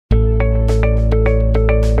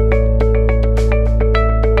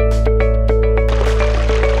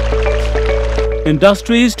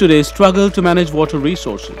Industries today struggle to manage water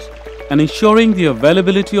resources and ensuring the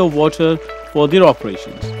availability of water for their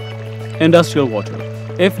operations. Industrial water,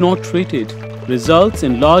 if not treated, results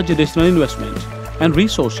in large additional investment and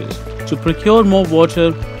resources to procure more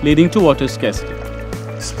water, leading to water scarcity.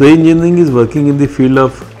 Spray engineering is working in the field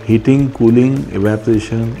of heating, cooling,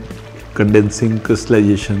 evaporation, condensing,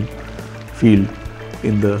 crystallization field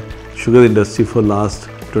in the sugar industry for last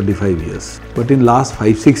 25 years. But in last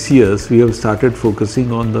 5-6 years, we have started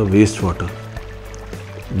focusing on the wastewater.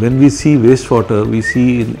 When we see wastewater, we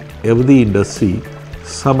see in every industry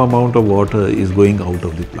some amount of water is going out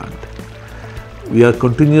of the plant. We are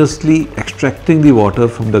continuously extracting the water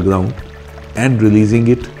from the ground and releasing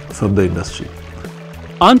it from the industry.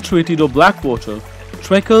 Untreated or black water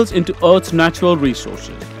trickles into Earth's natural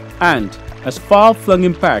resources and has far-flung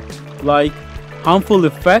impact like harmful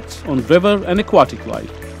effects on river and aquatic life,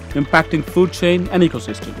 impacting food chain and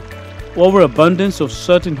ecosystem. Overabundance of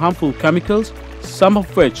certain harmful chemicals, some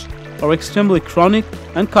of which are extremely chronic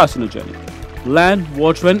and carcinogenic. Land,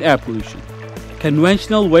 water and air pollution.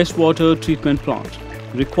 Conventional wastewater treatment plant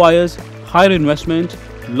requires higher investment,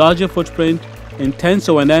 larger footprint, intense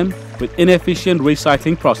O&M with inefficient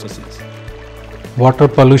recycling processes. Water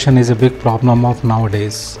pollution is a big problem of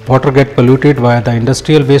nowadays. Water gets polluted via the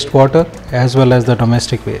industrial wastewater as well as the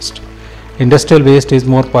domestic waste. Industrial waste is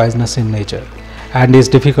more poisonous in nature and is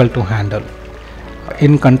difficult to handle.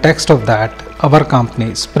 In context of that, our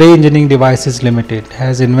company, Spray Engineering Devices Limited,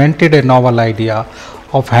 has invented a novel idea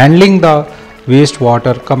of handling the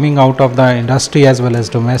wastewater coming out of the industry as well as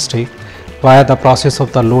domestic via the process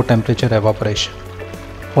of the low temperature evaporation.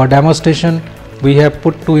 For demonstration, we have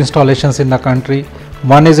put 2 installations in the country.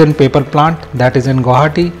 One is in paper plant, that is in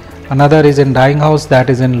Guwahati. Another is in dyeing house, that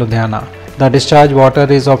is in Ludhiana. The discharge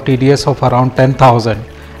water is of TDS of around 10,000,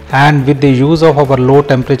 and with the use of our low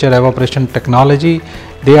temperature evaporation technology,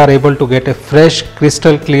 they are able to get a fresh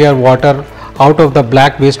crystal clear water out of the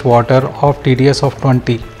black waste water of TDS of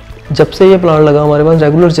 20. जब से ये plant लगा हमारे पास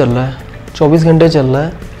regular चल रहा है, 24 घंटे चल रहा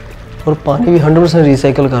है और पानी भी 100%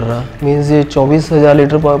 रिसाइकल कर रहा है। मीन्स ये 24,000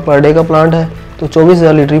 लीटर पर डे का प्लांट है तो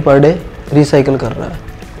 24,000 लीटर पर डे रिसाइकल कर रहा है।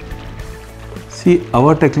 See,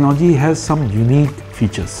 our technology has some unique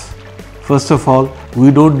features. First of all, we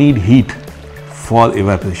don't need heat for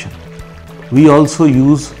evaporation. We also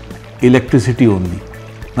use electricity only,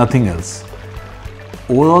 nothing else.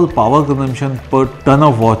 Overall power consumption per ton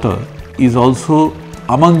of water is also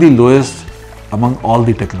among the lowest among all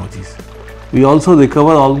the technologies. We also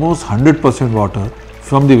recover almost 100% water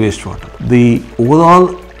from the wastewater. The overall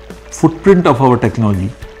footprint of our technology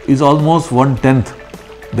is almost 1/10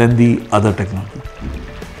 than the other technology.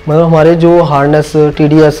 मतलब हमारे जो hardness,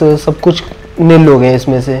 TDS सब कुछ नील हो गए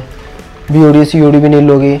इसमें से, BOD, COD भी नील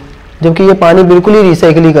हो गई, जबकि ये पानी बिल्कुल ही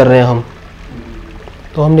रिसाइकिल ही कर रहे हैं हम।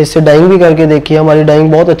 तो हमने इससे डाइंग भी करके देखी है, हमारी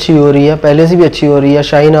डाइंग बहुत अच्छी हो रही है, पहले से भी अच्छी हो रही है,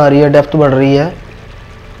 शाइन आ रही है, डेप्थ बढ़ रही है,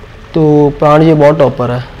 तो प्लांट ये बहुत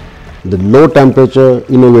टॉपर है। The low temperature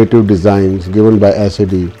innovative designs given by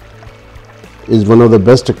SED is one of the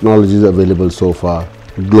best technologies available so far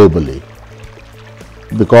globally.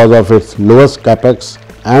 Because of its lowest capex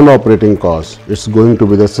and operating costs, it's going to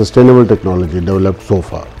be the sustainable technology developed so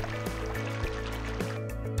far.